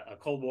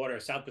cold water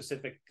South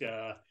Pacific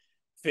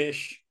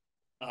fish.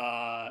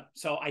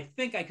 So I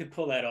think I could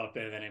pull that off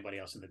better than anybody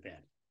else in the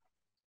band.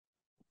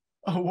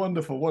 Oh,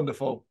 wonderful,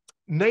 wonderful.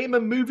 Name a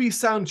movie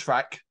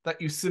soundtrack that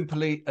you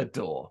simply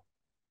adore.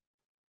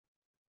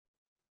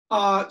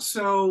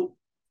 So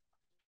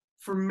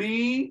for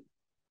me,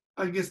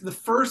 I guess the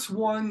first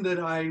one that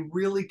I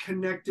really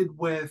connected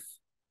with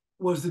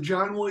was the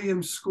John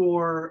Williams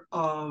score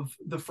of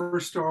the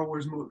first Star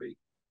Wars movie.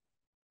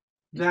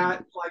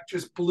 That like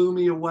just blew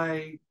me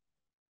away.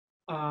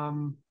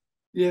 Yeah,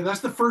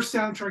 that's the first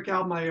soundtrack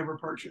album I ever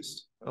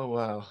purchased. Oh,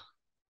 wow.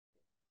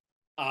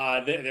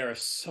 There are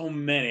so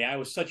many. I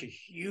was such a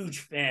huge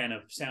fan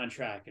of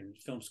soundtrack and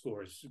film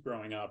scores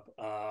growing up.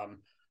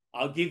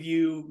 I'll give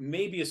you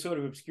maybe a sort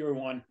of obscure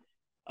one.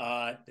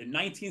 The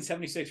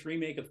 1976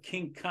 remake of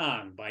King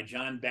Kong by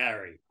John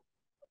Barry.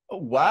 Oh,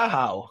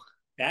 wow.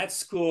 That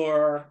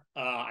score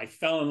I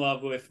fell in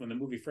love with when the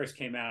movie first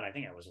came out. I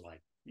think I was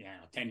like,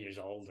 10 years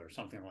old or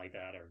something like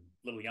that, or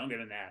a little younger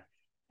than that.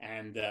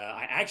 And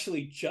I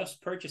actually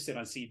just purchased it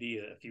on CD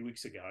a few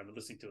weeks ago. I've been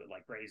listening to it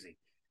like crazy.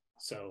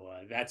 So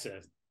that's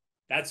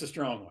a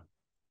strong one.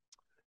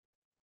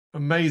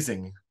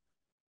 Amazing.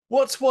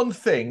 What's one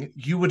thing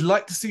you would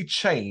like to see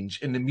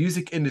change in the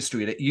music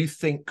industry that you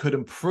think could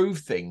improve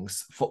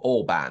things for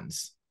all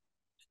bands?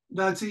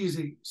 That's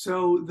easy.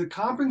 So the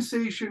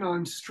compensation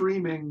on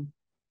streaming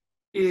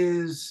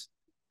is,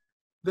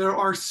 there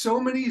are so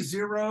many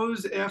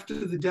zeros after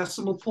the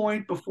decimal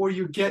point before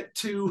you get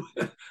to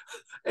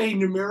a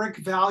numeric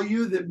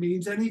value that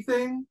means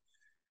anything.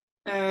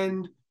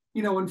 And,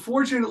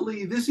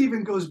 unfortunately, this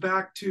even goes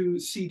back to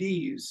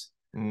CDs.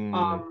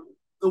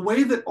 The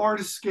way that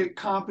artists get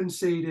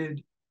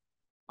compensated,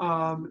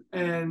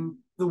 and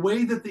the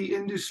way that the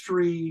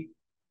industry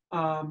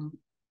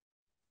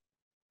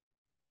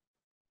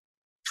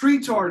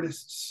treats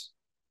artists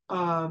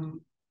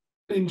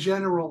in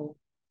general,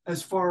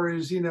 as far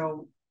as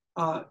the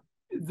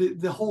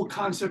whole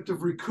concept of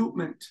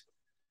recoupment,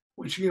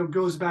 which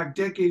goes back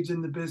decades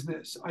in the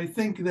business. I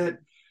think that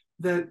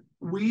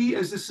we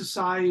as a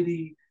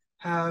society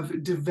have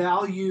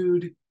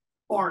devalued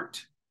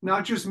art,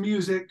 not just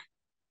music,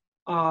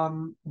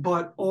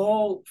 but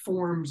all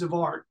forms of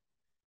art.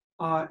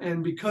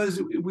 And because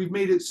we've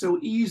made it so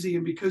easy,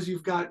 and because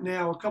you've got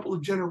now a couple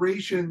of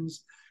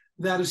generations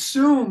that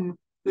assume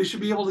they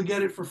should be able to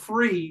get it for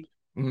free,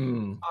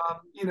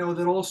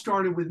 that all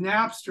started with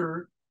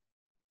Napster,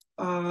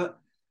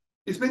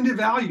 it's been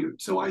devalued.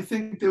 So I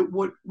think that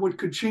what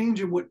could change,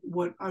 and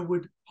what I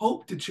would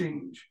hope to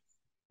change,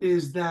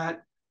 is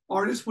that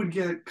artists would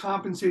get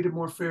compensated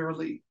more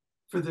fairly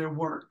for their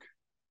work.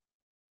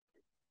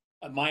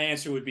 My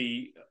answer would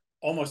be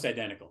almost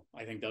identical.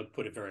 I think Doug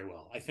put it very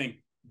well. I think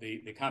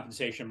the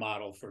compensation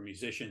model for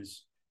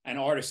musicians and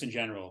artists in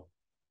general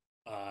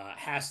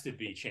has to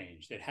be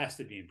changed. It has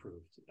to be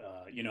improved.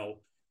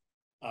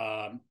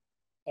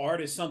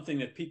 Art is something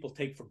that people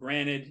take for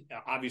granted,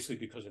 obviously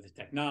because of the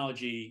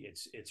technology.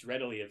 It's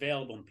readily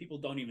available, and people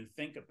don't even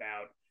think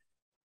about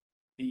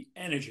the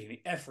energy and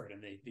the effort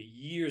and the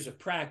years of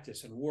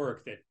practice and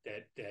work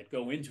that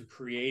go into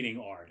creating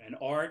art. And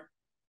art,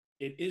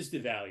 it is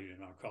devalued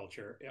in our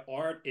culture.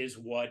 Art is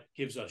what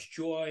gives us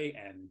joy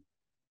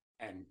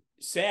and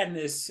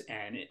sadness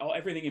and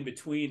everything in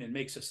between, and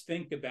makes us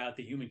think about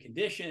the human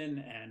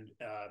condition.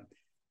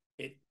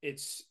 And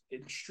it's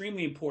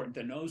extremely important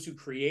that those who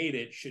create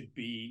it should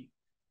be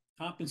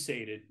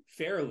compensated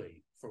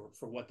fairly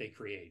for what they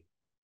create.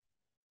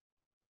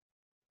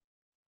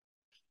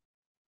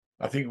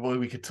 I think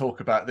we could talk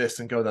about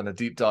this and go down a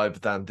deep dive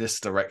down this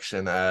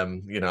direction.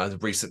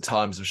 As recent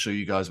times, I'm sure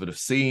you guys would have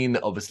seen,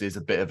 obviously, there's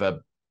a bit of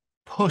a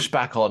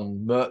pushback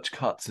on merch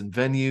cuts and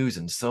venues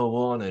and so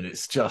on. And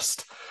it's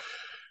just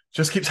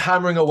keeps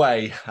hammering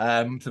away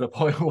to the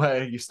point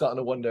where you're starting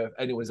to wonder if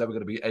anyone's ever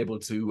going to be able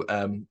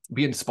to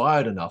be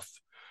inspired enough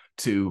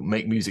to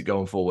make music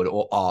going forward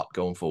or art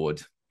going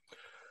forward.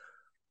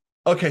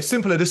 Okay,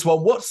 simpler this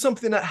one. What's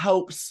something that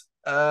helps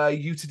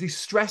you to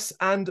de-stress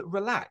and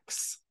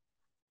relax?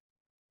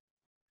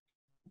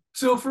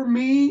 So for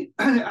me,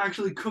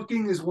 actually,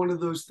 cooking is one of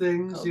those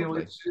things. Oh,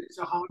 it's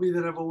a hobby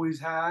that I've always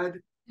had.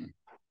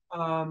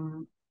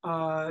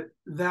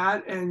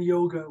 That and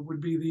yoga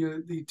would be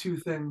the two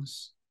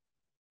things.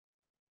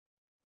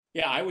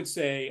 Yeah, I would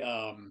say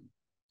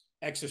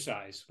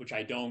exercise, which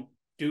I don't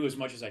do as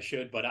much as I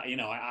should, but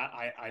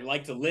I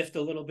like to lift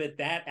a little bit.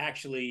 That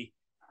actually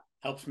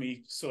helps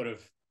me sort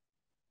of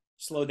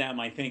slow down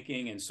my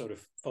thinking and sort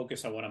of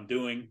focus on what I'm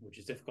doing, which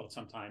is difficult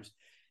sometimes.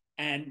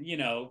 And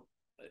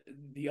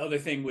the other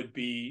thing would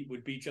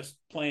be just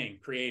playing,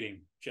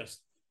 creating,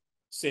 just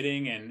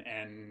sitting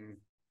and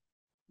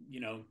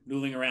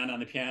noodling around on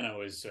the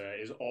piano is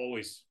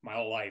always, my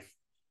whole life,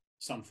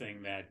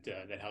 something that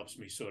helps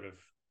me sort of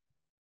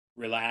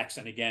relax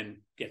and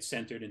again get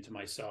centered into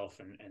myself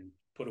and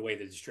put away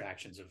the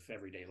distractions of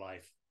everyday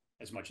life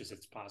as much as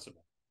it's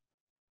possible.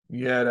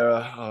 Yeah, there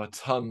are a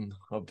ton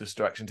of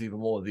distractions, even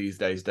more these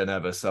days than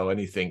ever. So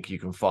anything you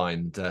can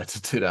find to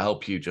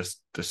help you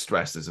just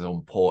distress is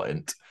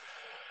important.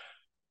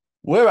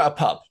 We're at a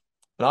pub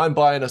and I'm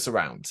buying us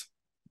around.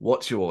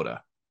 What's your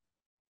order?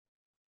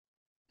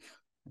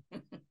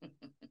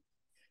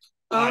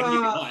 I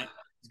can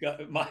give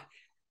you mine.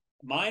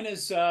 Mine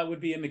is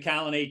would be a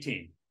Macallan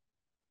 18,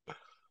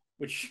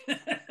 which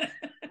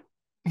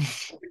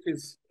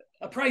is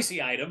a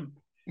pricey item,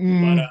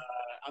 but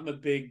I'm a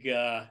big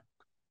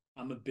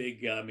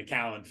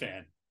Macallan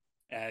fan.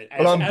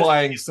 I'm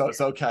buying, so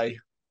it's okay.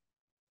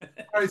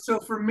 All right, so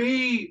for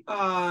me,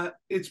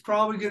 it's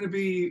probably going to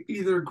be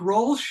either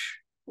Grolsch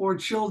or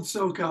chilled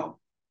SoCo.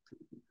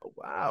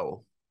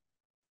 Wow.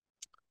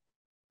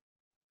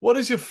 What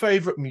is your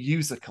favorite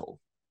musical?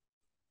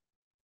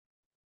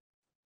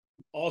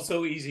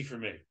 Also easy for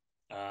me.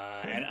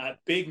 And a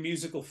big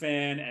musical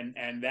fan,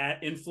 and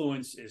that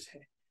influence is,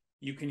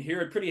 you can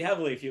hear it pretty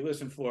heavily if you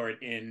listen for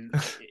it in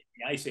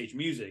the Ice Age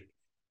music.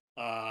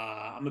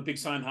 I'm a big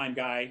Sondheim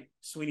guy.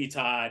 Sweeney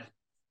Todd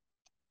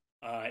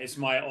is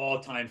my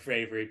all-time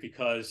favorite,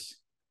 because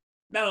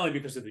not only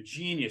because of the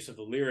genius of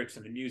the lyrics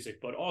and the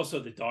music, but also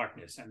the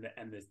darkness and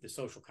the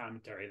social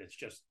commentary that's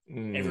just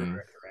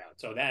everywhere around.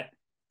 So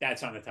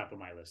that's on the top of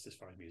my list as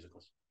far as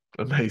musicals.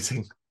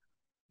 Amazing.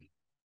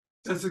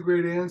 That's a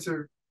great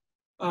answer.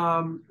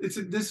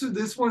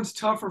 This one's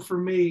tougher for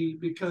me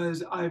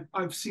because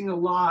I've seen a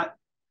lot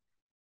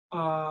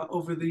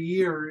over the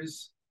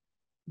years,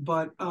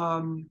 but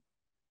I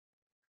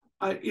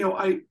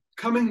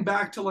coming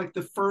back to like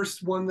the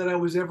first one that I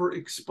was ever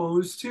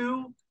exposed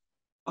to,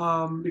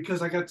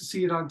 because I got to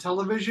see it on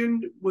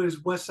television,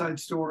 was West Side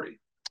Story.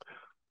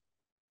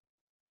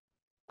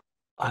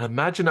 I'd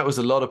imagine that was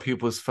a lot of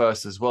people's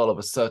first as well, of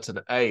a certain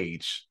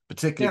age,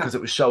 particularly because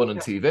it was shown on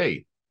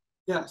TV.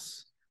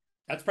 Yes.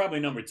 That's probably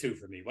number 2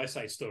 for me. West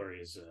Side Story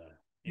is,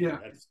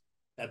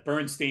 that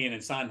Bernstein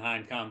and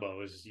Sondheim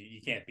combo is,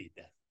 you can't beat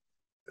that.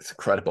 It's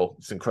incredible.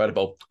 It's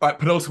incredible. All right,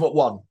 penultimate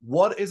one.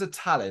 What is a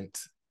talent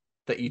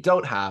that you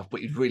don't have,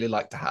 but you'd really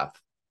like to have?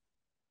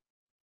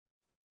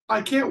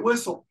 I can't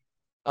whistle.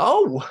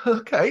 Oh,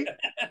 okay.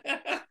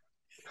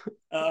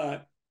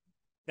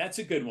 That's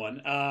a good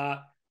one.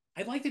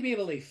 I'd like to be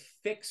able to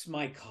fix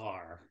my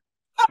car.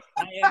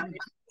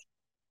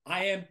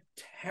 I am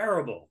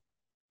terrible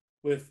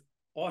with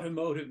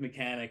automotive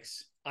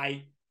mechanics.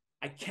 I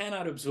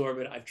cannot absorb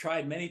it. I've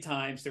tried many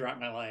times throughout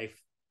my life.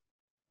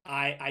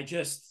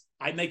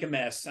 I make a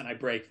mess and I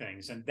break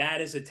things, and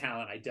that is a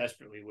talent I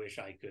desperately wish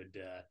I could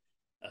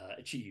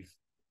achieve.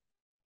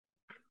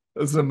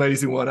 That's an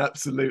amazing one,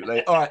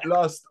 absolutely. All right,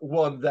 last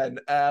one then.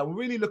 We're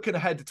really looking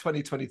ahead to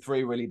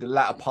 2023, really the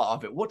latter part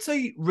of it. What's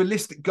a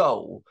realistic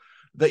goal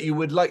that you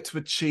would like to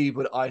achieve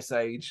with Ice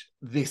Age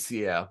this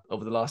year,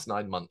 over the last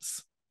 9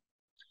 months?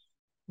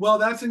 Well,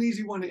 that's an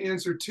easy one to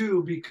answer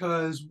too,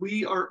 because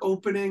we are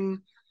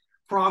opening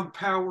Frog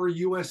Power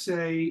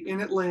USA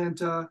in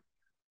Atlanta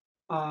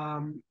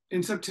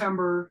in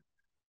September,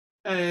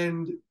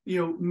 and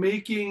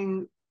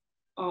making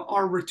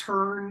our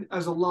return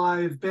as a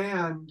live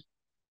band.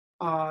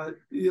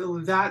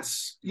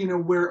 That's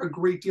where a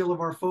great deal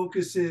of our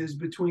focus is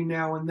between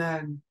now and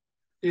then.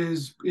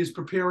 is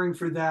preparing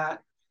for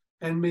that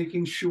and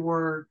making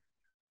sure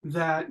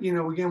that, you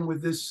know, again,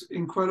 with this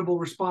incredible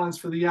response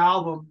for the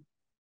album,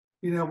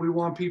 you know, we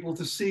want people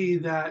to see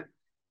that,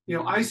 you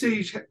know, Ice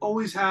Age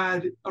always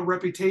had a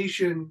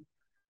reputation,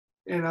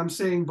 and I'm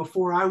saying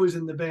before I was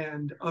in the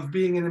band, of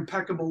being an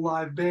impeccable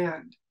live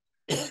band.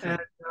 And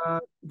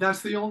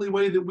that's the only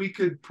way that we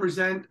could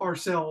present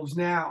ourselves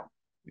now.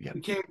 Yep.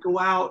 We can't go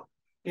out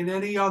in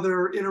any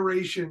other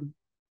iteration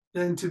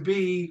than to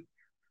be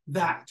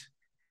that.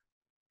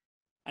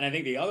 And I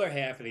think the other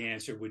half of the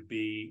answer would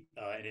be,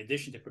 in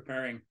addition to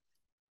preparing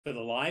for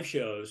the live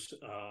shows,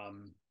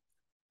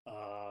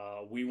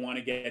 we want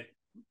to get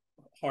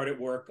hard at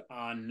work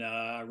on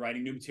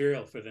writing new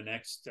material for the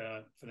next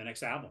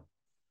album,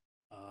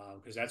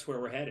 because that's where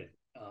we're headed.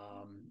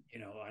 You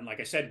know, and like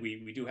I said,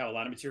 we do have a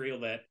lot of material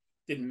that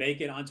didn't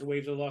make it onto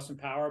Waves of Lost and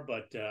Power,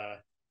 but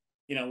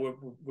you know,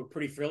 we're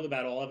pretty thrilled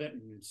about all of it.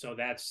 And so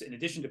that's in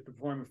addition to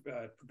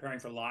preparing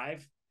for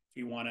live,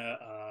 we want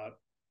to,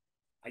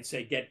 I'd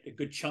say, get a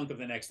good chunk of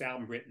the next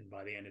album written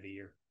by the end of the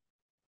year.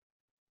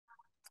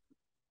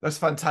 That's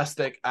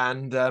fantastic.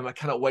 And I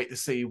cannot wait to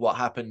see what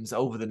happens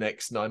over the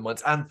next 9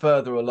 months and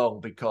further along,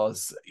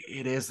 because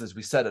it is, as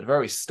we said at the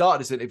very start of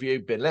this interview,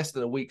 been less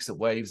than a week since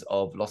Waves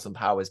of Lost and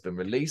Power has been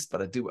released.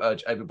 But I do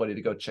urge everybody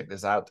to go check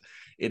this out.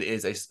 It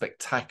is a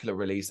spectacular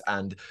release,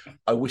 and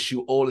I wish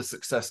you all the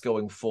success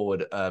going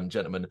forward,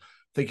 gentlemen.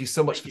 Thank you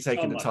so much for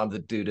taking the time to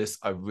do this.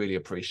 I really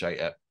appreciate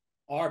it.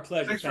 Our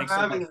pleasure. Thanks so much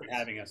for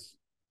having us.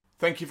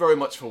 Thank you very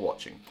much for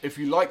watching. If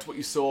you liked what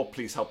you saw,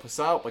 please help us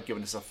out by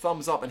giving us a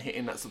thumbs up and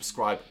hitting that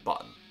subscribe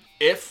button.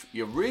 If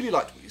you really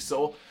liked what you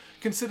saw,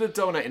 consider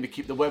donating to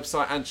keep the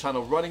website and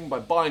channel running by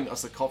buying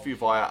us a coffee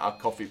via our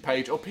coffee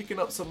page or picking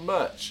up some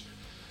merch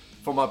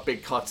from our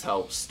Big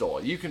Cartel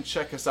store. You can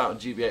check us out on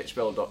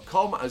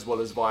GBHBL.com, as well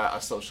as via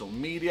our social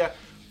media,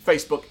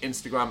 Facebook,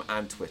 Instagram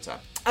and Twitter,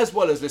 as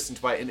well as listen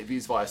to our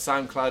interviews via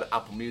SoundCloud,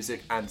 Apple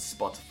Music and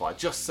Spotify.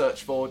 Just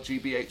search for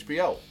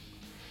GBHBL.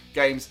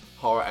 Games,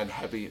 horror and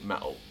heavy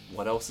metal.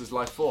 What else is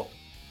life for?